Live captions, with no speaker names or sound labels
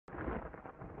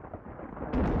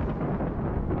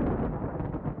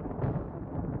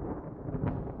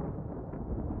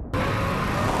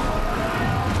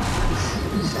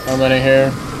How many here?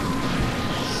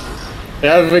 They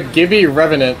have a Gibby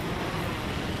Revenant.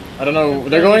 I don't know.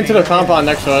 They're going to the compound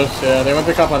next to us. Yeah, they went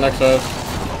to the compound next to us.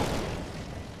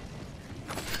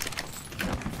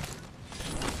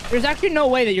 There's actually no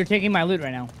way that you're taking my loot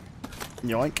right now.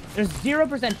 Yoink. There's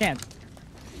 0% chance.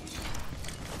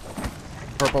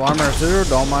 Purple armor too.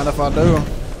 Don't mind if I do.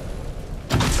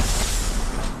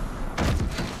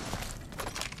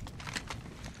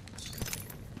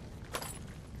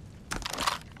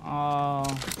 Oh,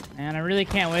 man, I really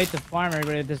can't wait to farm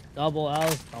everybody with this double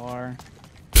L-star.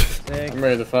 Sick. I'm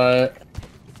ready to fight.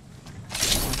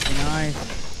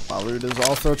 Nice. My loot is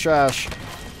also trash.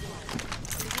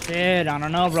 Shit, I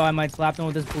don't know, bro. I might slap them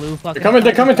with this blue fucking.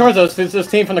 They're coming towards us. It's this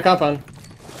team from the compound.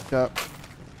 Yep.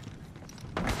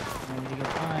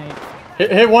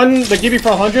 Hit one, the Gibby for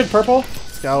 100, purple.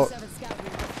 Scout.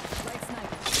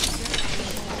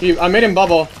 I made him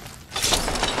bubble.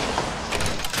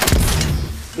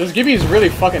 This Gibby is really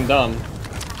fucking dumb.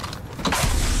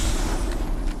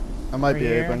 I might be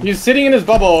aping. He's sitting in his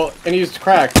bubble and he's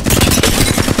cracked.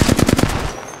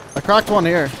 I cracked one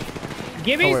here.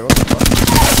 Gibby's? Oh, wait, what the fuck?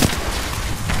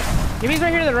 Gibby's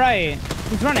right here to the right.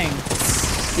 He's running.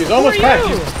 He's almost cracked.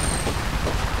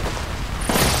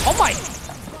 Oh my!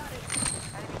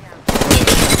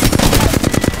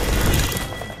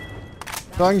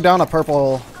 Going down a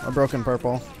purple, a broken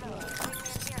purple.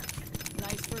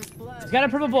 He's got a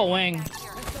purple bolt wing.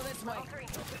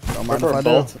 Don't mind if I do.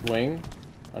 Bolt wing?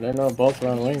 I didn't know bolts were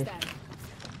on wing.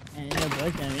 I didn't know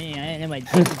bolts on me. I didn't know my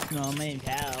dick was small, my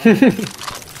cow.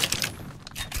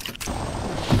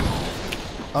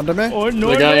 Under me? Oh no,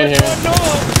 the guy in here. no!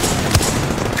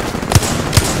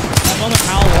 I'm on the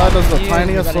howl. That does the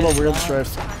tiniest little weird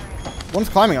stripes. One's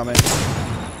climbing on me.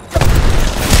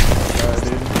 Alright,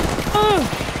 dude.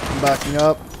 I'm backing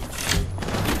up.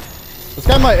 This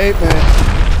guy might ape me.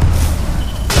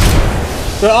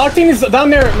 The Octane is down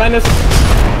there, Madness.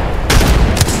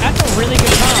 That's a really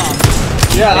good calm.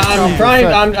 Yeah, I'm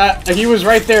trying. He was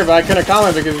right there, but I couldn't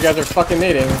comment because you guys are fucking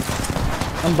nading.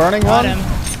 I'm burning Got one. him.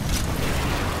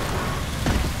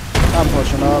 I'm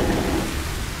pushing up.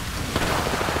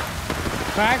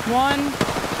 Cracked one.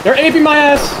 They're aping my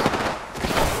ass.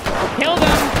 Killed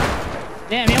him.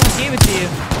 Damn, he almost gave it to you.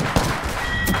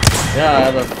 Yeah, I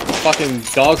have a fucking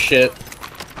dog shit.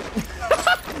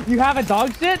 You have a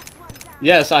dog shit?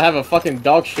 Yes, I have a fucking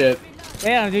dog shit.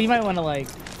 Damn, dude, you might want to like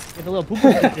get a little poo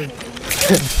poo picture. You know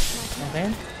what I'm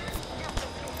saying?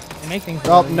 They make things.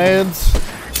 Drop nades.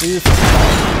 Please.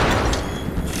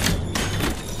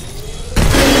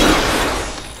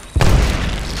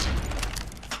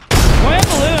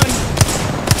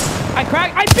 I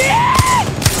cracked. I beat!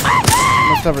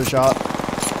 Missed every shot.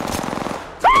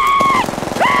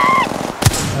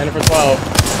 9 for 12.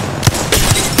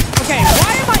 Okay,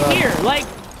 why am I here? Like,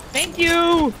 thank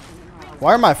you.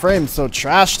 Why are my frames so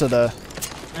trash today?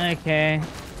 Okay,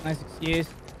 nice excuse.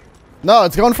 No,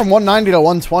 it's going from 190 to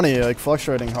 120, like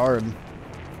fluctuating hard.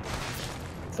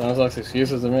 Sounds like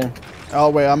excuses to me. Oh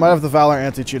wait, I might have the Valor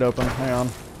anti-cheat open. Hang on.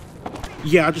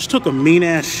 Yeah, I just took a mean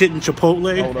ass shit in Chipotle,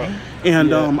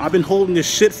 and I've been holding this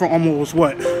shit for almost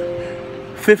what,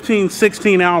 15,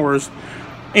 16 hours,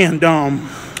 and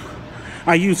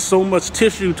I used so much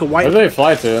tissue to wipe. Where do they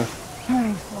fly to?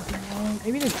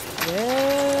 Maybe they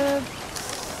flip.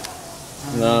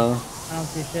 No. I don't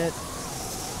see shit.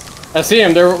 I see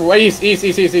him. They're way east.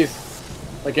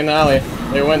 Like in the alley.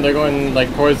 They're going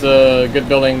like towards a good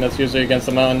building that's usually against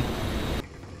the mountain.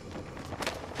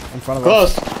 In front of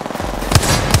us. Close.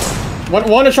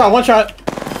 One shot.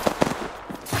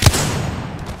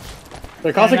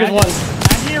 The caustic is one.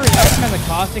 Imagine your reaction on the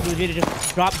caustic would be to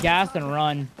just drop gas and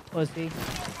run, pussy.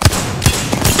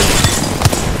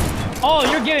 Oh,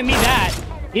 you're giving me that.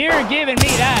 You're giving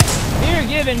me that. You're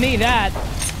giving me that.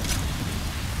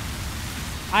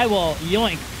 I will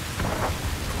yoink.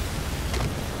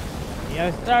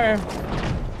 Yes, sir.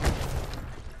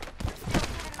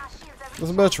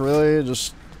 This bitch really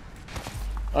just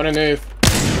underneath.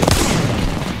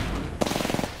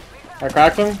 I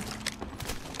cracked him.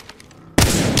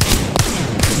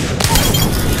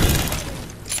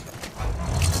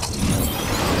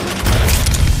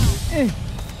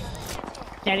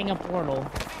 Setting a portal.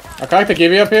 I cracked the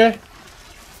Gibby up here.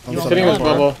 He's sitting in his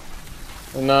bubble.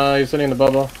 No, he's sitting in the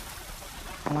bubble.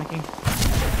 I'm liking.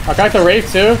 I cracked the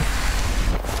Wraith too.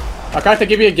 I cracked the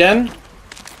Gibby again.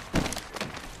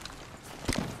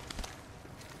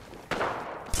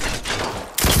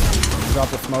 drop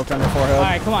the smoke on your forehead.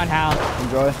 Alright, come on, Hal.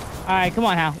 Enjoy. Alright, come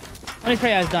on, Hal. Let me show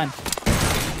you how it's done.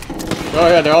 Oh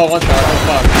yeah, they're all one shot. Oh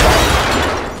fuck.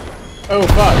 Oh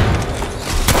fuck.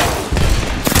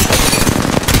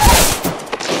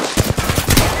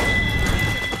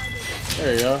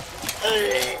 There you go.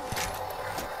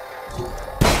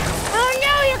 Oh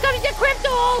no, here comes the crypto!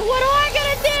 What am I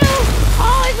gonna do?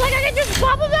 Oh, it's like I can just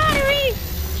pop a battery!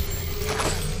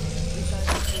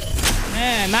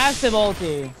 Man, massive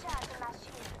ulti.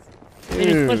 They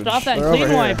just pushed off that they're over clean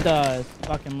here. wipe us.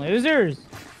 Fucking losers.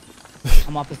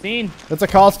 I'm off the scene. It's a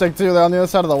caustic too. They're on the other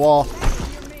side of the wall.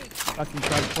 Fucking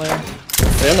truck player.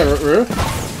 They on the roof?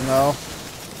 No.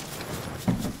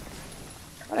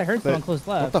 I thought I heard someone close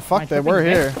left. What the fuck? Am I They were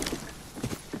tripping? here.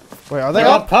 Wait, are they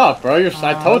They're up? up top, bro. I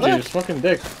told you, they? you're fucking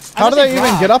dick. How do did they they even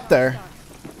drop? get up there?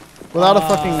 Without a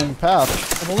fucking path.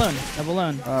 The balloon. The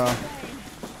balloon. Oh.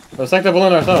 Let's take the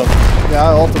balloon ourselves. Yeah,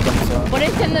 I ulted them, so. But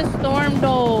it's in the storm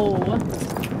though.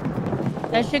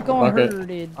 That shit going Fuck it.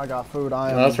 hurted. I got food.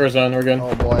 I am. No, that's first zone. We're good.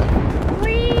 Oh boy.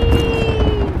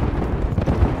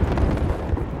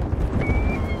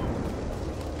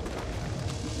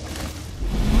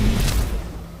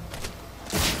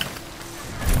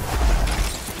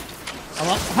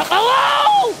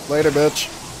 Hello? Later, bitch.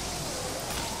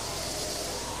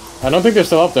 I don't think they're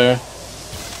still up there.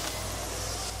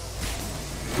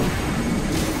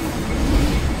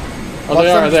 Oh, Watch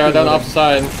they are. them They are speed down loading. off the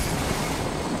side.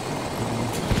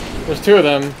 There's 2 of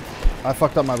them. I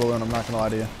fucked up my balloon. I'm not gonna lie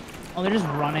to you. Oh, they're just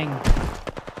running.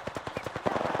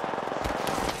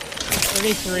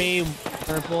 33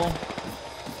 purple.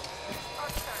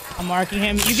 I'm marking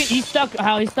him. You get. He's stuck.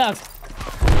 How he's stuck.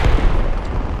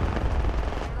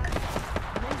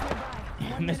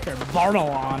 Mr.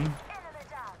 Bartolon.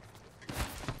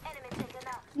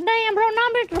 Damn, bro, now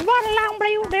Mr. Bartolon,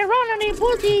 bro, they're running the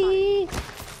pussy.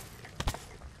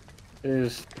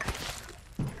 Jeez.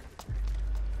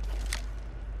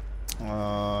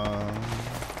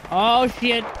 Oh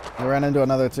shit. I ran into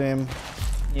another team.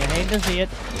 You hate to see it.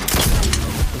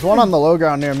 There's one on the low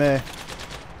ground near me.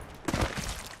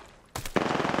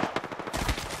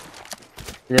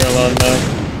 You're alone,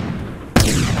 man.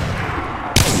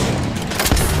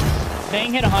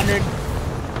 Bang hit 100.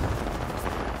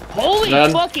 Holy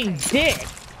Dead. fucking dick.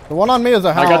 The one on me is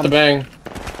a hound. I got the bang.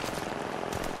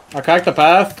 I cracked the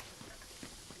path.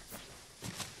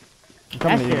 I'm That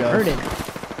coming to shit you guys. hurted.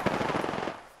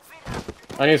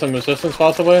 I need some assistance,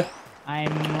 possibly. I'm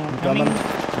Coming. coming.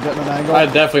 I'm getting an angle. I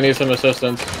definitely need some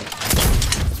assistance.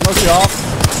 Smoke you off.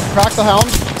 Crack the hound.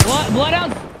 Blood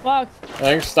out. Fuck.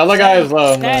 Thanks. That other guy is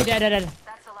low. Dead, Nice. dead, dead, dead.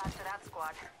 That's the last of that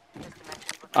squad. Just to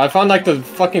mention. I found like the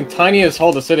fucking tiniest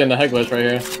hole to sit in the head glitch right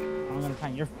here. I'm gonna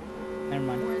find your. Never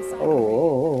mind.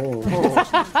 Oh.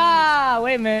 Haha!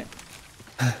 Wait a minute.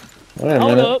 Wait a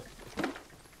Hold minute. up.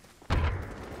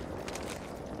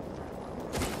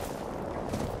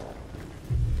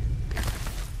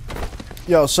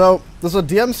 Yo, so does the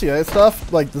DMCA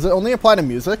stuff, like, does it only apply to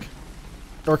music?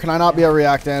 Or can I not be a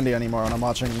React Andy anymore when I'm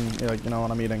watching, like, you know,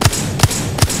 when I'm eating?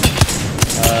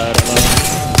 I don't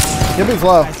know. Gibby's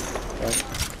low.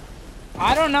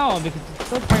 I don't know because it's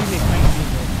still trying to be playing music.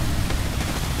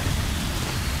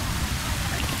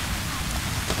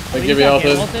 They give you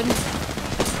ulted.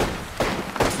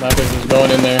 Sniper's just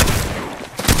going in there.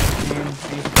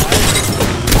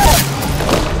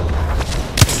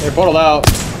 They portaled out.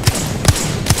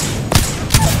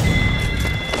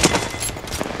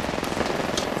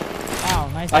 Wow,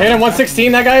 nice. I hit him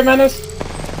 116, that guy, Menace.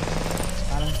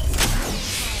 Got him.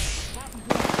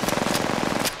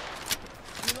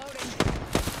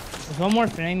 There's one more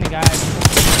thing, the guy.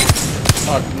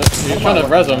 Fuck, you're trying to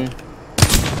res him.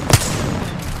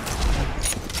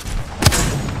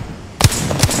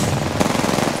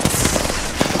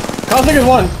 Caustic is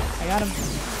 1. I got him.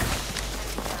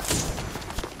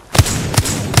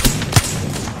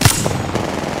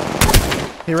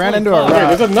 He ran into fuck. a Wait,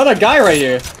 rat. there's another guy right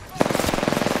here.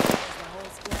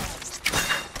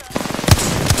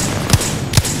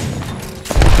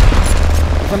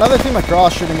 There's another team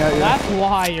across shooting at you. That's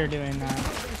why you're doing that.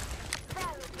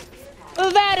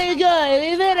 Very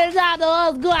good. Very not the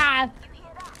whole squad.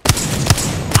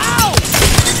 Ow!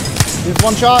 He's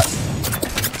one shot.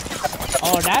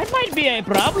 Oh, that might be a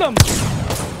problem.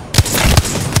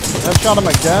 Headshot him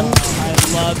again. I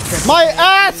love triple. My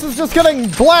ass is just getting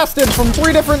blasted from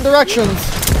 3 different directions.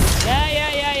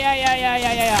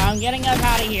 Yeah. I'm getting us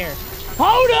out of here.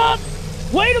 Hold up!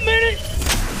 Wait a minute!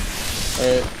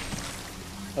 Alright.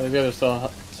 I think the other's still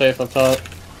safe up top.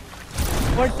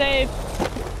 We're safe.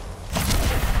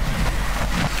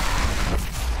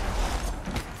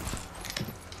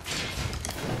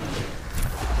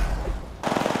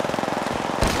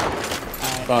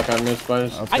 Fuck, I missed by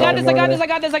just I got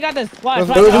this. Watch,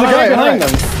 There's a guy behind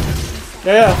them.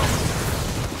 Yeah.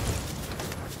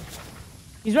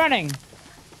 He's running.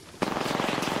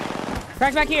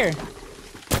 Crack back here.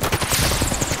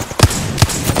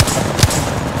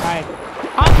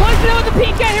 go the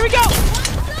PK. Here we go.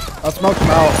 I smoked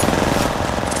him out.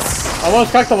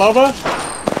 Almost cracked the Loba.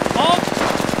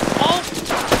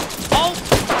 Oh.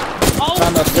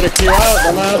 Time to get a Q out,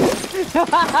 dumbass.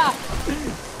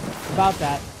 About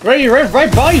that.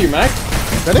 Right by you, Max.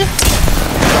 Did he?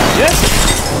 Yes.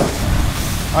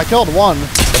 I killed one.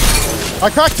 I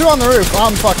cracked 2 on the roof.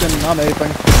 I'm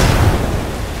aping.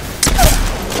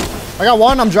 I got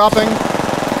 1, I'm dropping.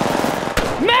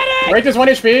 Medic! Rate is 1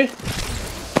 HP.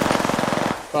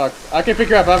 Fuck. I can pick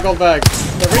you up, I have gold bag.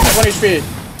 The Wraith is 1 HP.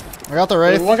 I got the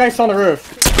Wraith. One guy's still on the roof.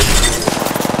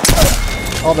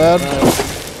 All dead. Nice.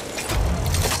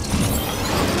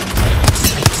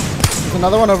 There's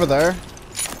another one over there.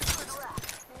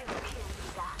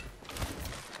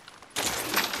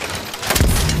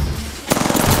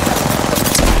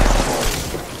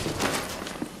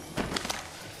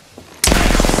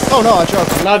 Oh no, I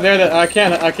choked. I'm not there. That I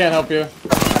can't help you.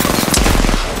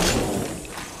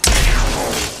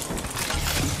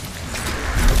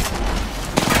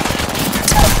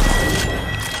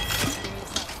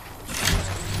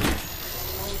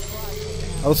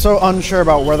 I was so unsure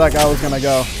about where that guy was gonna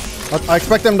go. I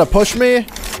expect him to push me.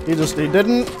 He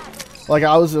didn't. Like,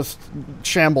 I was just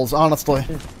shambles, honestly.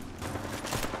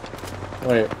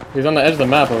 Wait, he's on the edge of the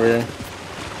map over here.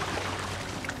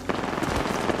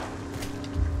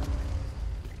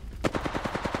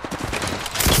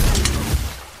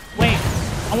 Wait,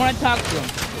 I want to talk to him.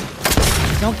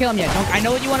 Don't kill him yet. I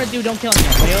know what you want to do. Don't kill him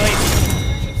yet. Wait.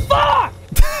 Fuck!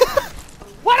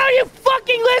 Why don't you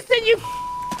fucking listen, you?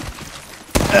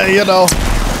 You know.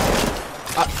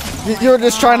 You were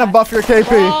just trying to buff your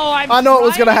KP. Oh, I know it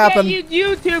was gonna happen.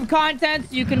 YouTube content,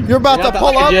 so you can. You're about to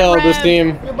pull up. Yell, this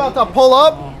team. You're about to pull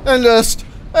up and just.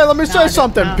 Hey, let me say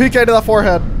something. No. PK to the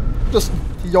forehead. Just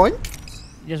yoink.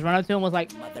 Just run up to him with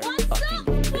like,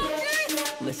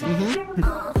 motherfucking. Listen.